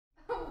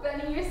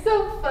Benny, you're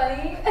so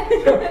funny.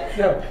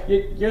 No,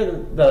 you're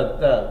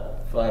the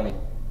funny.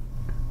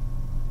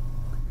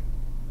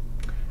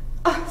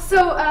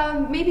 So,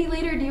 maybe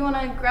later, do you want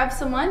to grab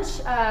some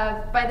lunch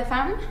by the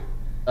fountain?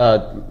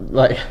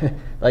 Like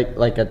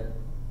a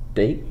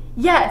date?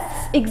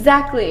 Yes,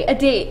 exactly, a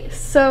date.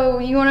 So,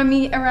 you want to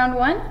meet around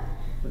 1?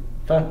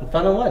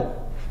 Fountain 1.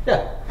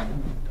 Yeah.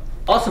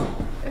 Awesome.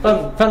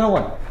 Fountain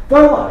 1.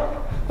 Fountain 1.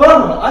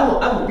 Fountain 1.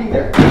 I will be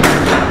there.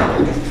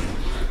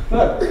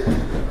 Fountain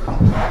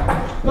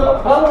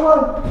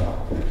 1.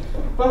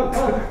 Fountain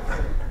 1.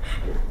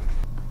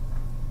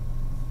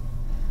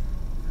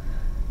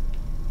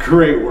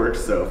 Great work,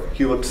 Soph.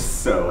 He looked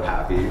so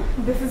happy.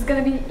 This is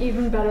gonna be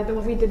even better than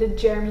what we did to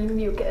Jeremy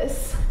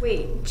Mucus.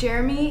 Wait,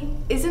 Jeremy?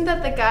 Isn't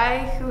that the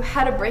guy who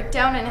had a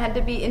breakdown and had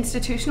to be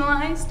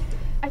institutionalized?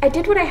 I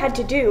did what I had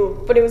to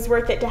do, but it was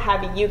worth it to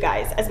have you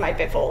guys as my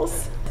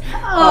biffles.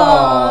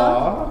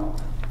 Aww.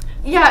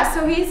 Yeah,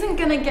 so he isn't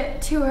gonna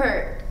get too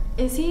hurt,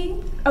 is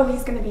he? Oh,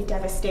 he's gonna be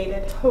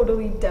devastated.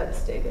 Totally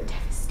devastated.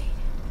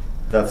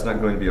 That's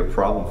not going to be a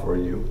problem for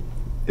you,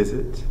 is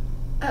it?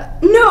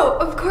 No,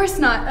 of course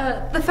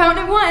not. The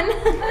fountain 1.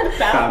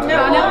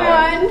 Fountain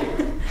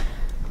 1.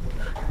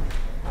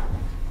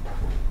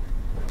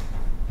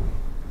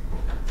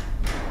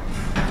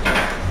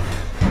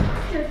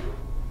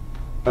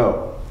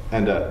 Oh,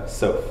 and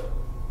Soph,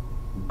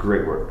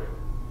 great work.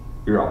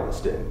 You're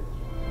almost in.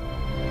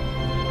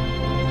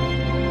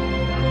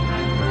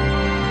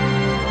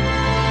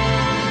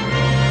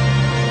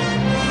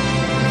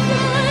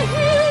 The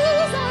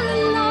hills are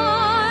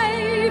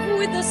alive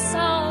with the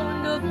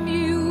sound of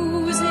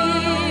music,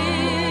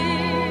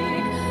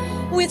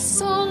 with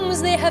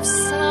songs they have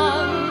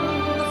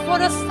sung for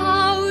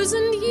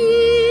 1,000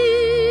 years.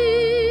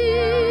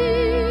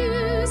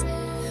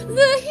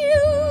 The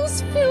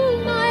hills fill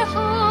my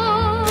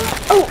heart.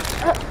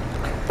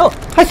 Oh,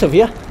 hi,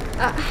 Sophia.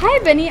 Hi,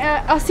 Benny.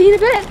 I'll see you in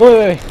a bit.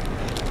 Wait.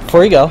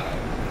 Before you go,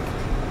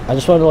 I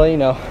just wanted to let you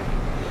know.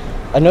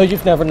 I know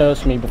you've never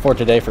noticed me before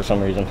today for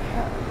some reason.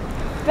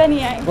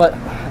 Benny, But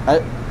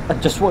I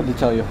just wanted to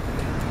tell you.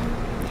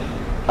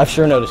 I've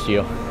sure noticed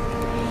you.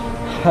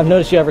 I've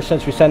noticed you ever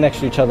since we sat next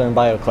to each other in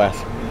bio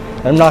class.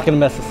 And I'm not going to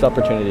mess this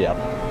opportunity up.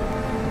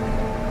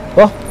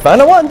 Well,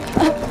 found a 1.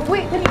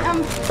 Wait, Benny,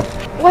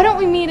 why don't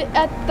we meet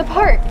at the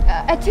park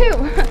at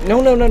 2?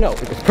 No.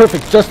 It's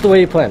perfect just the way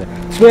you planned it.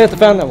 Let's meet at the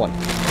fountain at 1.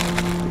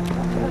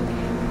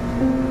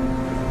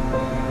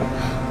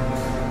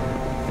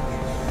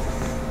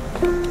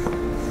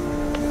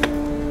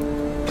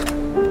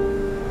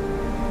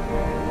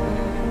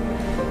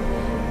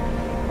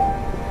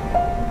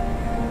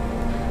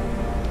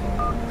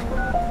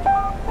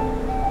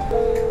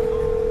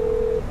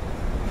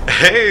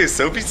 Hey,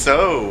 Sophie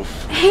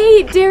Soph.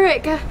 Hey,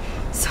 Derek.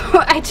 So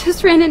I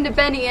just ran into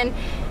Benny and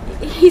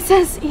he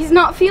says he's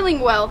not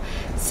feeling well.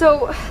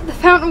 So the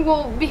fountain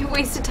will be a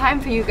waste of time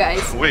for you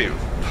guys. Wait,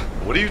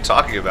 what are you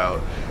talking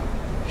about?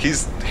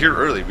 He's here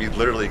early. We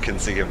literally can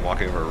see him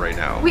walking over right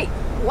now. Wait,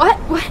 what?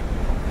 What?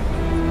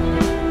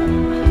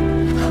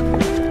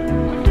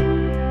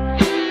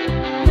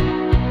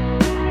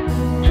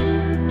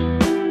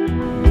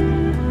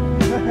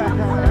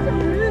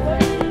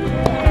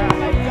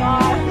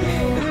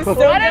 So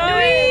what a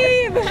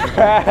dweeb!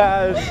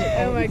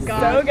 Oh my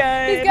god. So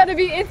good. He's gotta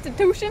be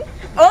institution.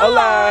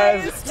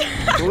 Alive!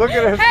 Look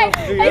at him,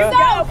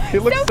 Sophia. He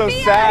looks so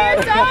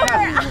sad.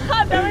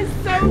 That was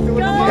so good.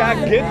 Yeah,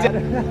 get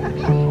down.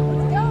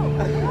 Let's go.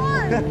 Come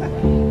on.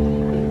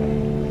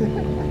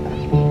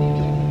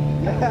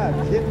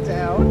 Yeah, get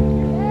down.